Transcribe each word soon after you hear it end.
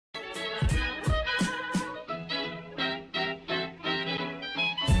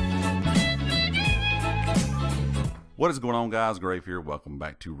What is going on, guys? Grave here. Welcome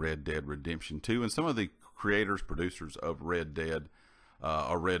back to Red Dead Redemption 2. And some of the creators, producers of Red Dead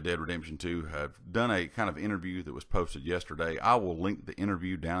Redemption 2 have done a kind of interview that was posted yesterday. I will link the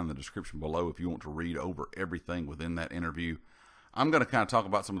interview down in the description below if you want to read over everything within that interview. I'm going to kind of talk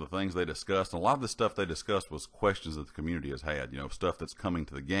about some of the things they discussed. And a lot of the stuff they discussed was questions that the community has had, stuff that's coming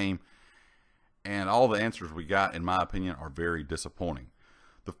to the game. And all the answers we got, in my opinion, are very disappointing.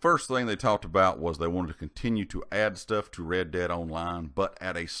 The first thing they talked about was they wanted to continue to add stuff to Red Dead Online, but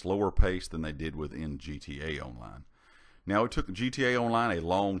at a slower pace than they did within GTA Online. Now, it took GTA Online a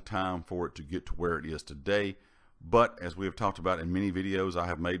long time for it to get to where it is today, but as we have talked about in many videos I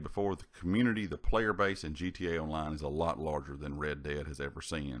have made before, the community, the player base in GTA Online is a lot larger than Red Dead has ever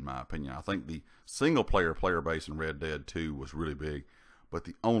seen, in my opinion. I think the single player base in Red Dead 2 was really big, but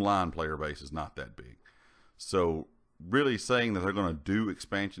the online player base is not that big. So really saying that they're going to do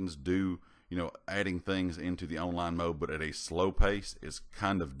expansions, adding things into the online mode, but at a slow pace is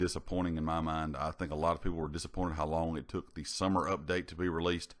kind of disappointing in my mind. I think a lot of people were disappointed how long it took the summer update to be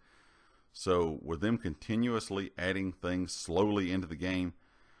released. So with them continuously adding things slowly into the game,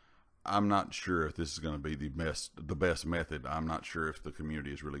 I'm not sure if this is going to be the best method. I'm not sure if the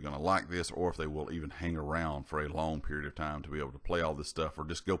community is really going to like this, or if they will even hang around for a long period of time to be able to play all this stuff, or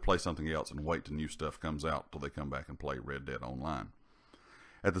just go play something else and wait till new stuff comes out till they come back and play Red Dead Online.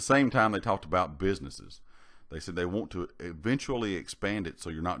 At the same time, they talked about businesses. They said they want to eventually expand it so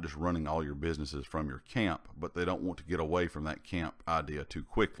you're not just running all your businesses from your camp, but they don't want to get away from that camp idea too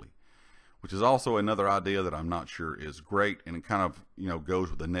quickly, which is also another idea that I'm not sure is great, and it kind of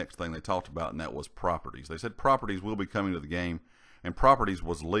goes with the next thing they talked about, and that was properties. They said properties will be coming to the game, and properties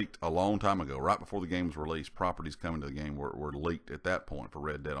was leaked a long time ago, right before the game was released. Properties coming to the game were leaked at that point for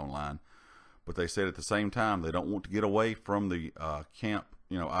Red Dead Online, but they said at the same time they don't want to get away from the camp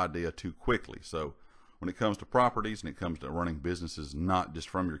idea too quickly. So when it comes to properties and it comes to running businesses not just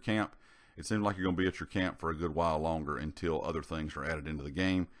from your camp, it seems like you're going to be at your camp for a good while longer until other things are added into the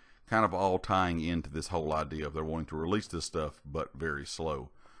game, kind of all tying into this whole idea of they're wanting to release this stuff but very slow.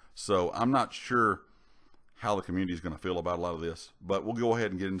 So I'm not sure how the community is going to feel about a lot of this, but we'll go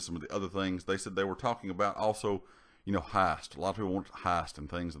ahead and get into some of the other things. They said they were talking about also heist. A lot of people want heist and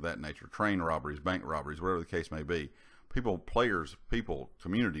things of that nature, train robberies, bank robberies, whatever the case may be.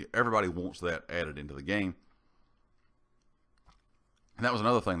 Community, everybody wants that added into the game. And that was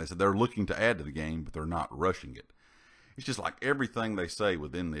another thing they said they're looking to add to the game, but they're not rushing it. It's just like everything they say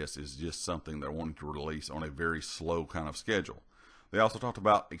within this is just something they're wanting to release on a very slow kind of schedule. They also talked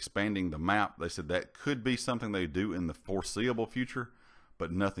about expanding the map. They said that could be something they do in the foreseeable future,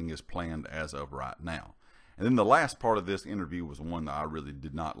 but nothing is planned as of right now. And then the last part of this interview was one that I really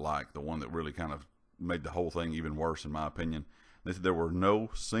did not like, the one that really kind of made the whole thing even worse in my opinion. They said there were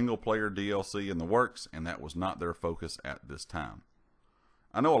no single player DLC in the works, and that was not their focus at this time.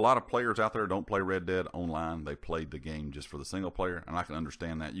 I know a lot of players out there don't play Red Dead Online. They played the game just for the single player, and I can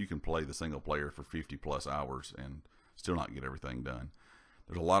understand that. You can play the single player for 50 plus hours and still not get everything done.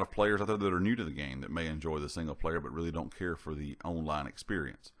 There's a lot of players out there that are new to the game that may enjoy the single player but really don't care for the online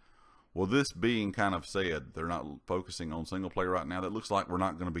experience. Well, this being kind of said, they're not focusing on single player right now. That looks like we're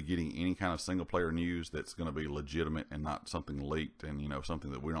not going to be getting any kind of single player news that's going to be legitimate and not something leaked and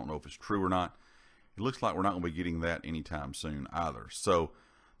something that we don't know if it's true or not. It looks like we're not going to be getting that anytime soon either. So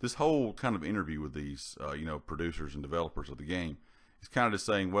this whole kind of interview with these producers and developers of the game is kind of just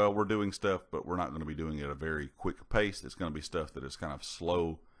saying, well, we're doing stuff, but we're not going to be doing it at a very quick pace. It's going to be stuff that is kind of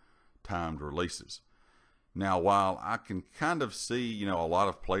slow timed releases. Now, while I can kind of see, a lot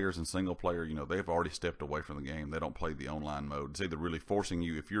of players in single player, they've already stepped away from the game. They don't play the online mode. It's either really forcing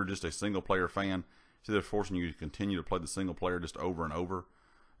you, if you're just a single player fan, it's either forcing you to continue to play the single player just over and over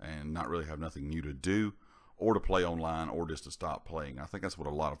and not really have nothing new to do, or to play online, or just to stop playing. I think that's what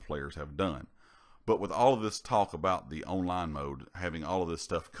a lot of players have done. But with all of this talk about the online mode, having all of this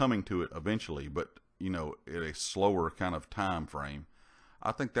stuff coming to it eventually, but, at a slower kind of time frame,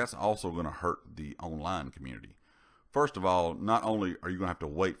 I think that's also going to hurt the online community. First of all, not only are you going to have to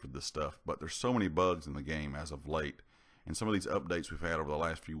wait for this stuff, but there's so many bugs in the game as of late. And some of these updates we've had over the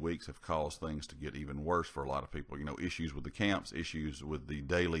last few weeks have caused things to get even worse for a lot of people. Issues with the camps, issues with the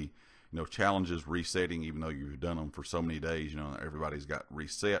daily, challenges resetting, even though you've done them for so many days, everybody's got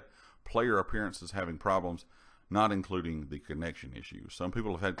reset. Player appearances having problems, not including the connection issues. Some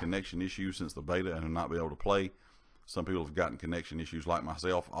people have had connection issues since the beta and have not been able to play. Some people have gotten connection issues like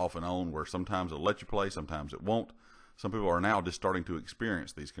myself off and on, where sometimes it'll let you play, sometimes it won't. Some people are now just starting to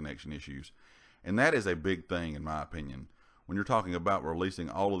experience these connection issues. And that is a big thing, in my opinion. When you're talking about releasing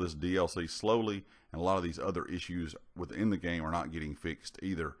all of this DLC slowly, and a lot of these other issues within the game are not getting fixed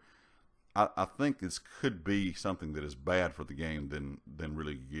either, I think this could be something that is bad for the game than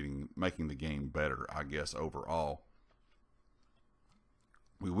really making the game better, I guess, overall.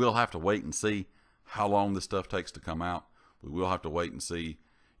 We will have to wait and see how long this stuff takes to come out. We will have to wait and see,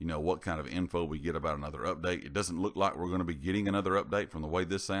 you know, what kind of info we get about another update. It doesn't look like we're going to be getting another update from the way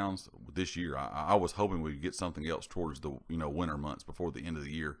this sounds this year. I was hoping we'd get something else towards the, you know, winter months before the end of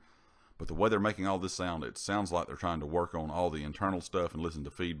the year. But the way they're making all this sound, it sounds like they're trying to work on all the internal stuff and listen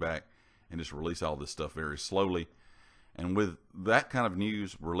to feedback and just release all this stuff very slowly. And with that kind of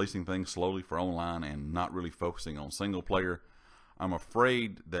news, releasing things slowly for online and not really focusing on single player, I'm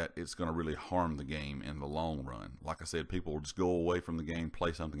afraid that it's going to really harm the game in the long run. Like I said, people will just go away from the game,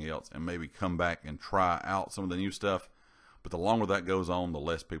 play something else, and maybe come back and try out some of the new stuff. But the longer that goes on, the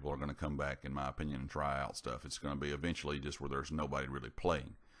less people are going to come back, in my opinion, and try out stuff. It's going to be eventually just where there's nobody really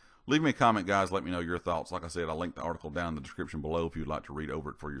playing. Leave me a comment, guys. Let me know your thoughts. Like I said, I'll link the article down in the description below if you'd like to read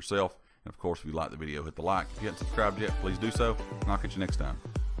over it for yourself. And, of course, if you like the video, hit the like. If you haven't subscribed yet, please do so. And I'll catch you next time.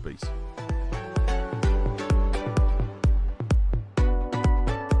 Peace.